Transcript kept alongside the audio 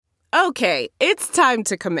Okay, it's time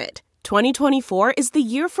to commit. 2024 is the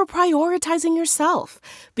year for prioritizing yourself.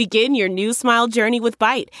 Begin your new smile journey with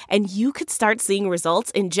Byte, and you could start seeing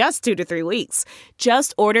results in just 2 to 3 weeks.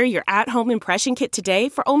 Just order your at-home impression kit today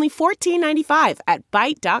for only $14.95 at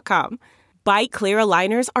Byte.com. Byte Clear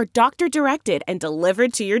aligners are doctor-directed and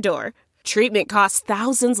delivered to your door. Treatment costs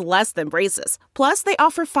thousands less than braces. Plus, they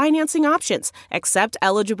offer financing options, accept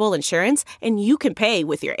eligible insurance, and you can pay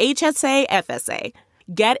with your HSA FSA.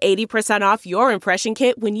 Get 80% off your impression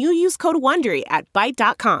kit when you use code WONDERY at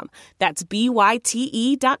Byte.com. That's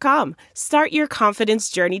BYTE.com. Start your confidence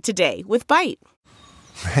journey today with Byte.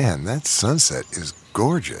 Man, that sunset is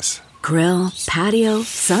gorgeous. Grill, patio,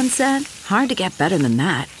 sunset. Hard to get better than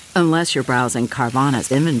that. Unless you're browsing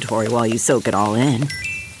Carvana's inventory while you soak it all in.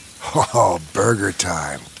 Oh, burger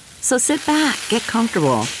time. So sit back, get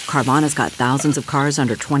comfortable. Carvana's got thousands of cars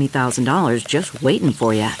under $20,000 just waiting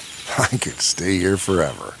for you. I could stay here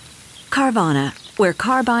forever. Carvana, where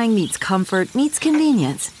car buying meets comfort meets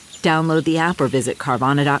convenience. Download the app or visit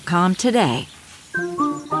Carvana.com today. 5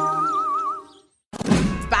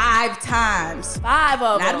 times. 5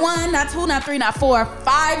 of them. Not 1, not 2, not 3, not 4.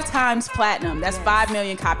 5 times platinum. That's 5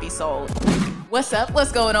 million copies sold. What's up?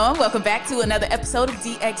 What's going on? Welcome back to another episode of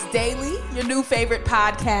DX Daily, your new favorite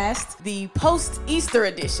podcast, the post-Easter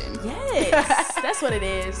edition. Yes, that's what it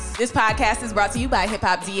is. This podcast is brought to you by Hip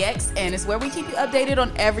Hop DX, and it's where we keep you updated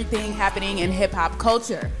on everything happening in hip-hop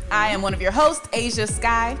culture. I am one of your hosts, Asia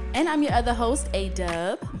Sky. And I'm your other host,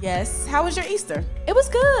 A-Dub. Yes. How was your Easter? It was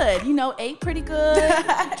good. You know, ate pretty good.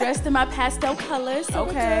 Dressed in my pastel colors. So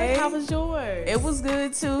okay. How was yours? It was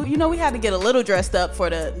good, too. You know, we had to get a little dressed up for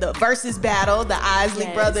the versus battle. The Isley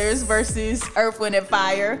Brothers versus Earth, Wind, and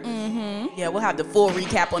Fire. Mm-hmm. Yeah, we'll have the full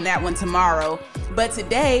recap on that one tomorrow. But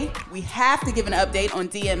today, we have to give an update on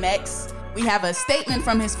DMX. We have a statement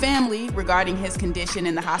from his family regarding his condition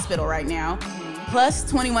in the hospital right now. Mm-hmm. Plus,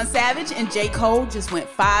 21 Savage and J. Cole just went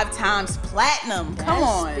 5 times platinum. Come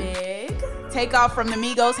on. Big. Takeoff from the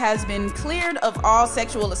Migos has been cleared of all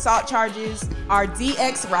sexual assault charges. Our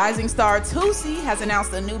DX rising star Tusi has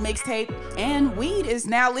announced a new mixtape, and weed is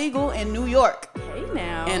now legal in New York. Hey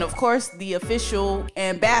now. And of course, the official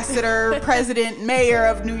ambassador, president, mayor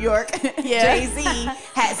of New York, Jay-Z,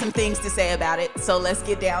 had some things to say about it. So let's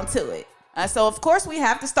get down to it. So, of course, we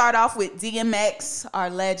have to start off with DMX, our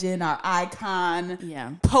legend, our icon,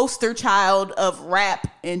 poster child of rap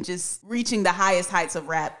and just reaching the highest heights of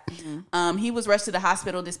rap. Mm-hmm. He was rushed to the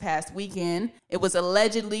hospital this past weekend. It was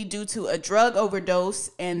allegedly due to a drug overdose,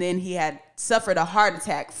 and then he had suffered a heart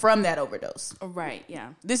attack from that overdose. Right,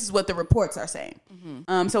 yeah. This is what the reports are saying.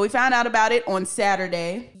 Mm-hmm. So we found out about it on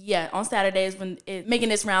Saturday. Yeah, on Saturday is when making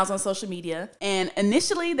its rounds on social media. And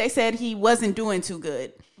initially, they said he wasn't doing too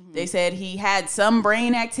good. They said he had some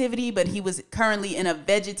brain activity, but he was currently in a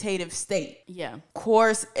vegetative state. Yeah. Of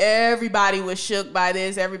course, everybody was shook by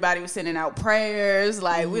this. Everybody was sending out prayers.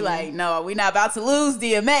 Like, we like, no, we're not about to lose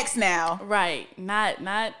DMX now. Right. Not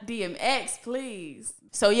DMX, please.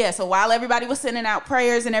 So while everybody was sending out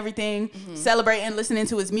prayers and everything, celebrating, listening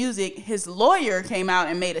to his music, his lawyer came out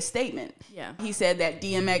and made a statement. Yeah. He said that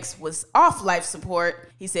DMX was off life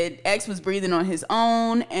support. He said X was breathing on his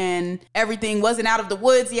own and everything wasn't out of the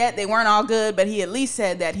woods yet. They weren't all good, but he at least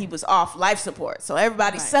said that he was off life support. So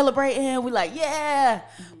everybody's celebrating. We're like, yeah.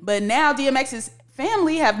 But now DMX's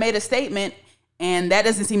family have made a statement, and that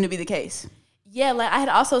doesn't seem to be the case. Yeah, like I had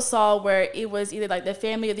also saw where it was either like the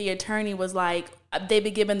family or the attorney was like, they've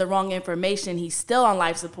been given the wrong information. He's still on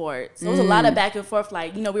life support. So it was a lot of back and forth.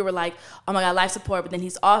 Like, you know, we were like, oh my God, life support. But then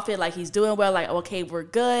he's off it. Like, he's doing well. Like, okay, we're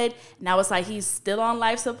good. Now it's like he's still on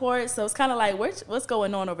life support. So it's kind of like, what's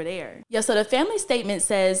going on over there? Yeah, so the family statement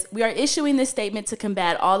says, we are issuing this statement to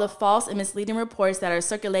combat all the false and misleading reports that are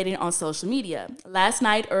circulating on social media. Last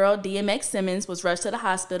night, Earl DMX Simmons was rushed to the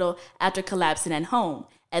hospital after collapsing at home.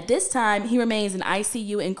 At this time, he remains in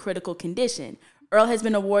ICU in critical condition. Earl has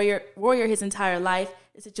been a warrior his entire life.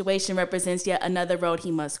 The situation represents yet another road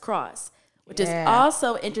he must cross, which is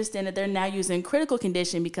also interesting that they're now using critical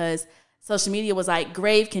condition because social media was like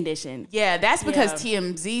grave condition. Yeah, that's because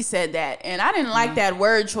TMZ said that. And I didn't like that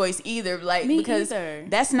word choice either. Like, because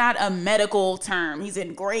that's not a medical term. He's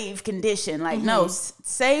in grave condition. Like, no,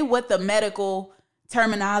 say what the medical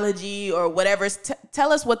terminology or whatever.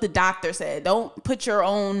 Tell us what the doctor said. Don't put your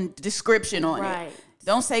own description on it.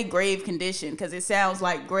 Don't say grave condition because it sounds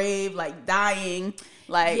like grave, like dying.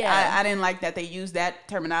 Like, Yeah. I didn't like that they used that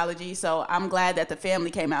terminology. So I'm glad that the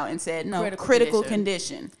family came out and said, no, critical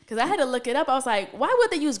condition. Because I had to look it up. I was like, why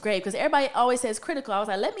would they use grave? Because everybody always says critical. I was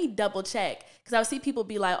like, let me double check. Because I would see people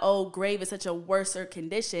be like, oh, grave is such a worser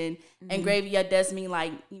condition. And grave, yeah, does mean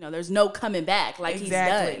like, there's no coming back. Like he's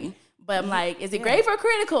done. But I'm like, is it grave or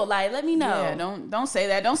critical? Like, let me know. Yeah, don't say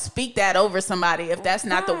that. Don't speak that over somebody if that's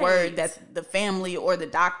not the word that the family or the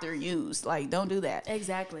doctor used. Like, don't do that.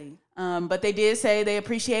 Exactly. But they did say they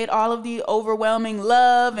appreciate all of the overwhelming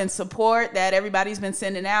love and support that everybody's been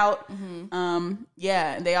sending out.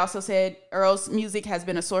 They also said Earl's music has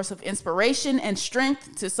been a source of inspiration and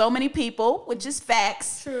strength to so many people, which is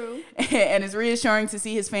facts. True. And it's reassuring to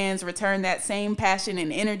see his fans return that same passion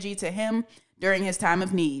and energy to him during his time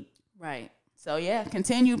of need. Right. So, yeah,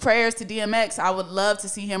 continued prayers to DMX. I would love to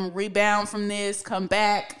see him rebound from this, come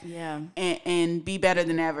back, and be better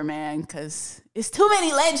than ever, man, because it's too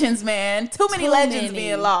many legends, man. Too many legends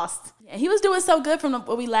being lost. Yeah, he was doing so good from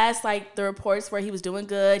what we last, like, the reports where he was doing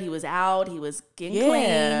good. He was out. He was getting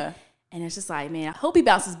clean. And it's just like, man, I hope he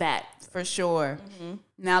bounces back. For sure.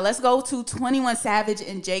 Now, let's go to 21 Savage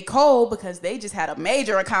and J. Cole because they just had a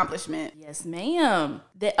major accomplishment. Yes, ma'am.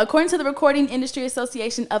 According to the Recording Industry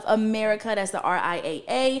Association of America, that's the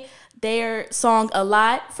RIAA, their song A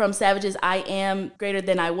Lot from Savage's I Am Greater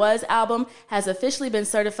Than I Was album has officially been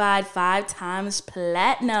certified 5 times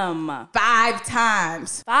platinum. 5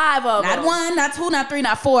 times. 5 of them. Not 1, not 2, not 3,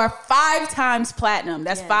 not 4. 5 times platinum.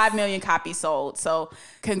 That's 5 million copies sold. So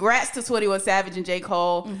congrats to 21 Savage and J.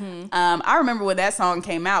 Cole. I remember when that song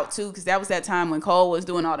came out too, because that was that time when Cole was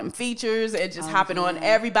doing all them features and just hopping on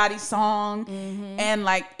everybody's song. And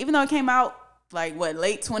like, even though it came out like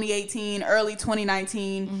late 2018, early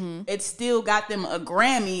 2019, it still got them a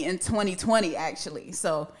Grammy in 2020 actually.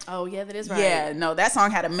 So oh yeah, that is right. Yeah, no, that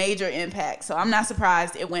song had a major impact. So I'm not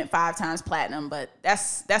surprised it went 5 times platinum, but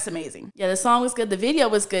that's amazing. Yeah, the song was good. The video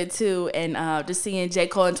was good too, and just seeing J.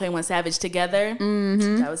 Cole and 21 Savage together,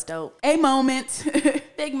 that was dope. A moment.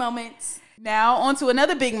 Big moments. Now, on to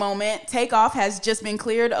another big moment. Takeoff has just been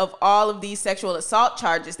cleared of all of these sexual assault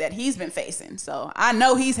charges that he's been facing. So I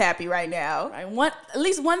know he's happy right now. Right. At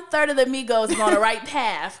least 1/3 of the Migos is on the right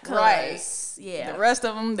path. Right. Yeah. The rest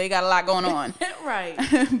of them, they got a lot going on. Right.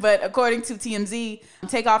 But according to TMZ,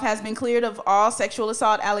 Takeoff has been cleared of all sexual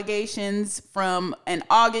assault allegations from an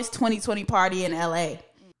August 2020 party in LA.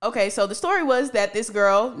 Okay, so the story was that this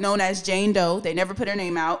girl, known as Jane Doe, they never put her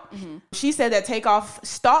name out. She said that Takeoff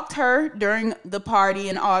stalked her during the party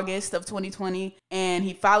in August of 2020, and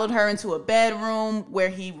he followed her into a bedroom where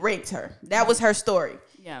he raped her. That was her story.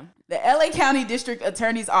 Yeah. The LA County District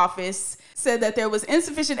Attorney's Office said that there was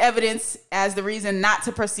insufficient evidence as the reason not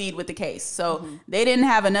to proceed with the case. So they didn't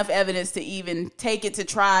have enough evidence to even take it to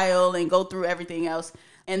trial and go through everything else.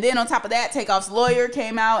 And then on top of that, Takeoff's lawyer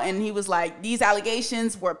came out and he was like, these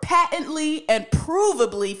allegations were patently and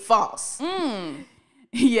provably false.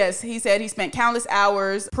 Yes, he said he spent countless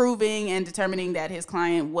hours proving and determining that his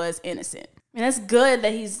client was innocent. I mean, that's good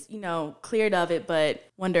that he's, cleared of it, but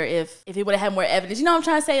wonder if he would have had more evidence. You know what I'm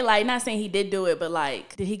trying to say? Like, not saying he did do it, but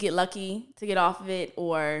like, did he get lucky to get off of it?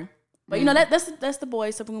 Or, but that's the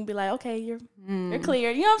boy. So we're going to be like, okay, you're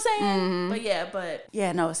clear. You know what I'm saying? But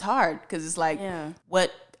Yeah, no, it's hard because it's like,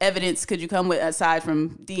 what evidence could you come with aside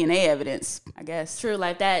from DNA evidence, I guess? True,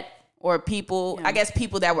 like that. Or people, I guess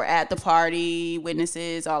people that were at the party,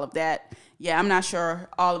 witnesses, all of that. Yeah, I'm not sure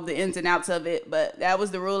all of the ins and outs of it, but that was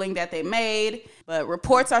the ruling that they made. But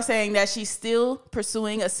reports are saying that she's still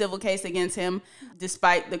pursuing a civil case against him,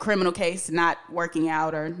 despite the criminal case not working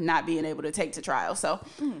out or not being able to take to trial. So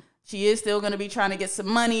she is still going to be trying to get some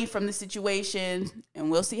money from the situation, and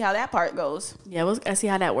we'll see how that part goes. Yeah, we'll see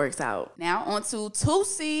how that works out. Now on to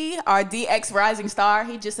Toosii, our DX rising star.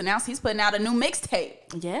 He just announced he's putting out a new mixtape.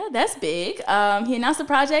 Yeah, that's big. He announced the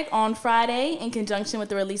project on Friday in conjunction with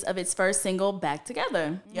the release of its first single, Back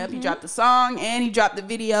Together. Yep, he dropped the song and he dropped the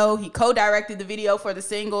video. He co-directed the video for the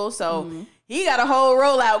single, so he got a whole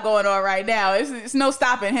rollout going on right now. It's no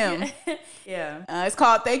stopping him. Yeah. It's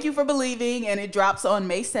called Thank You for Believing, and it drops on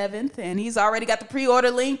May 7th, and he's already got the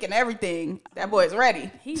pre-order link and everything. That boy's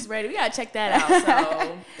ready. He's ready. We got to check that out,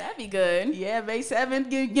 so that'd be good. Yeah, May 7th.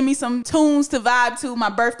 Give me some tunes to vibe to my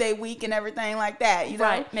birthday week and everything like that. You know?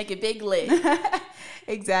 Right, make it big lit.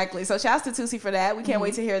 Exactly. So shouts to Toosii for that. We can't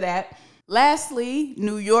wait to hear that. Lastly,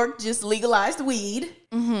 New York just legalized weed.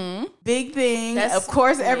 Big thing. Of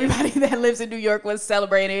course, everybody that lives in New York was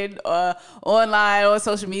celebrated online, on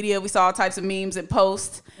social media. We saw all types of memes and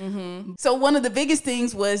posts. So one of the biggest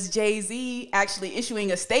things was Jay-Z actually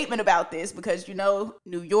issuing a statement about this because,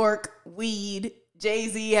 New York weed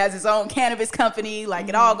Jay-Z has his own cannabis company. Like,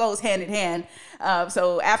 it all goes hand in hand.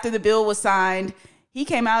 So after the bill was signed, he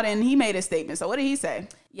came out and he made a statement. So what did he say?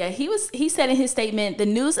 Yeah, he said in his statement, the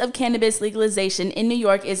news of cannabis legalization in New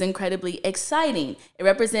York is incredibly exciting. It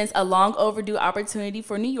represents a long overdue opportunity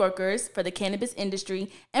for New Yorkers, for the cannabis industry,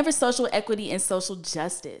 and for social equity and social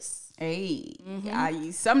justice. Hey,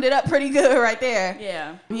 you summed it up pretty good right there.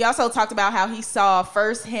 Yeah. He also talked about how he saw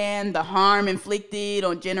firsthand the harm inflicted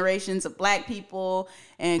on generations of Black people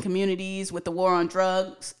and communities with the war on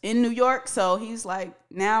drugs in New York. So he's like,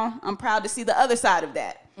 now I'm proud to see the other side of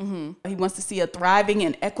that. He wants to see a thriving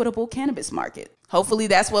and equitable cannabis market. Hopefully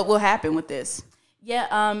that's what will happen with this. Yeah,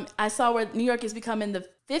 I saw where New York is becoming the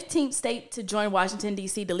 15th state to join Washington,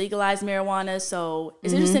 D.C. to legalize marijuana. So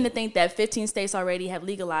it's interesting to think that 15 states already have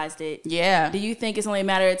legalized it. Yeah. Do you think it's only a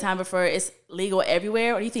matter of time before it's legal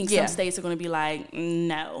everywhere? Or do you think some states are going to be like,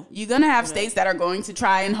 no? You're going to have states that are going to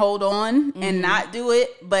try and hold on and not do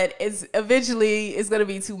it. But eventually it's going to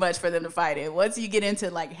be too much for them to fight it. Once you get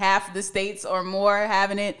into like half the states or more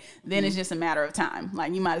having it, then it's just a matter of time.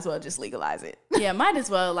 Like, you might as well just legalize it. Yeah, might as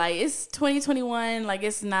well. Like, it's 2021. Like,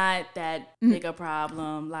 it's not that big a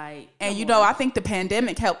problem. Like, and you know, I think the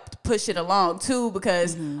pandemic helped push it along too,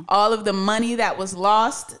 because all of the money that was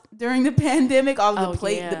lost during the pandemic, all of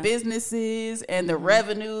the businesses and the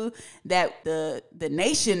revenue that the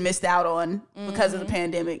nation missed out on because of the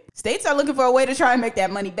pandemic. States are looking for a way to try and make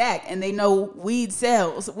that money back, and they know weed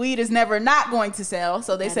sells. Weed is never not going to sell,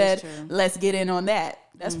 so they said, let's get in on that.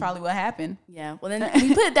 That's probably what happened. Yeah. Well, then when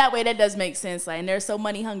you put it that way, that does make sense. Like, and they're so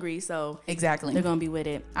money hungry, so exactly they're gonna be with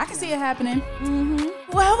it. I can see it happening.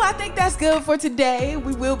 Well, I think that's good for today.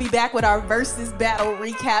 We will be back with our versus battle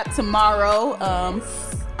recap tomorrow.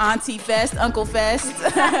 Auntie Fest, Uncle Fest,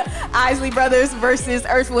 Isley Brothers versus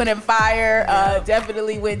Earth, Wind, and Fire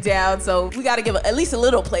definitely went down. So we got to give at least a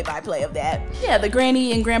little play-by-play of that. Yeah, the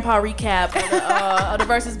Granny and Grandpa recap of the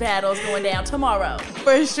versus battles going down tomorrow.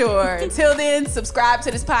 For sure. Until then, subscribe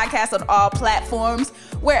to this podcast on all platforms,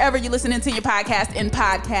 wherever you're listening to your podcast in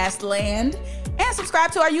podcast land. And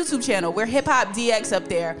subscribe to our YouTube channel. We're Hip Hop DX up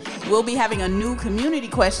there. We'll be having a new community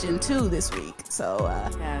question too this week. So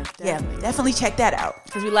definitely check that out.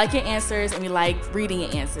 Because we like your answers and we like reading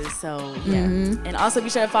your answers. So yeah. And also be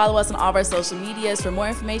sure to follow us on all of our social medias for more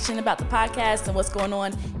information about the podcast and what's going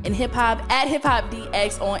on in hip hop at Hip Hop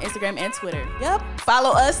DX on Instagram and Twitter. Yep.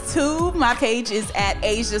 Follow us too. My page is at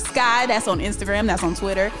Asia Sky. That's on Instagram. That's on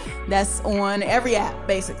Twitter. That's on every app,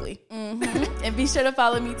 basically. And be sure to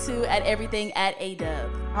follow me too at everything at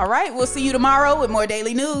ADub. All right. We'll see you tomorrow with more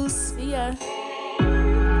daily news. See ya.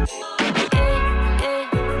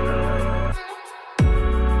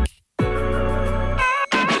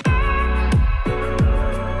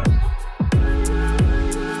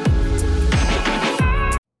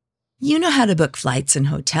 You know how to book flights and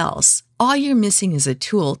hotels. All you're missing is a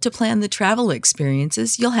tool to plan the travel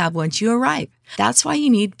experiences you'll have once you arrive. That's why you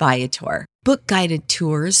need Viator. Book guided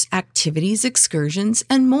tours, activities, excursions,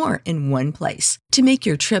 and more in one place to make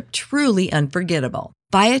your trip truly unforgettable.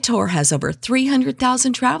 Viator has over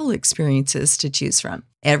 300,000 travel experiences to choose from.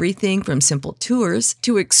 Everything from simple tours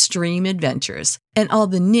to extreme adventures and all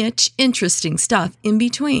the niche, interesting stuff in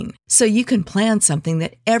between. So you can plan something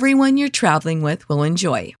that everyone you're traveling with will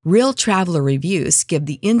enjoy. Real traveler reviews give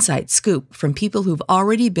the inside scoop from people who've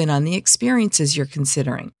already been on the experiences you're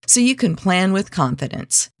considering. So you can plan with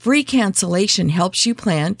confidence. Free cancellation helps you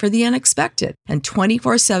plan for the unexpected. And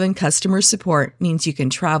 24/7 customer support means you can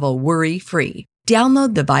travel worry-free.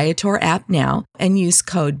 Download the Viator app now and use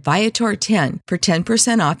code Viator10 for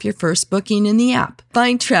 10% off your first booking in the app.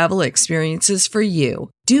 Find travel experiences for you.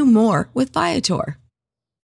 Do more with Viator.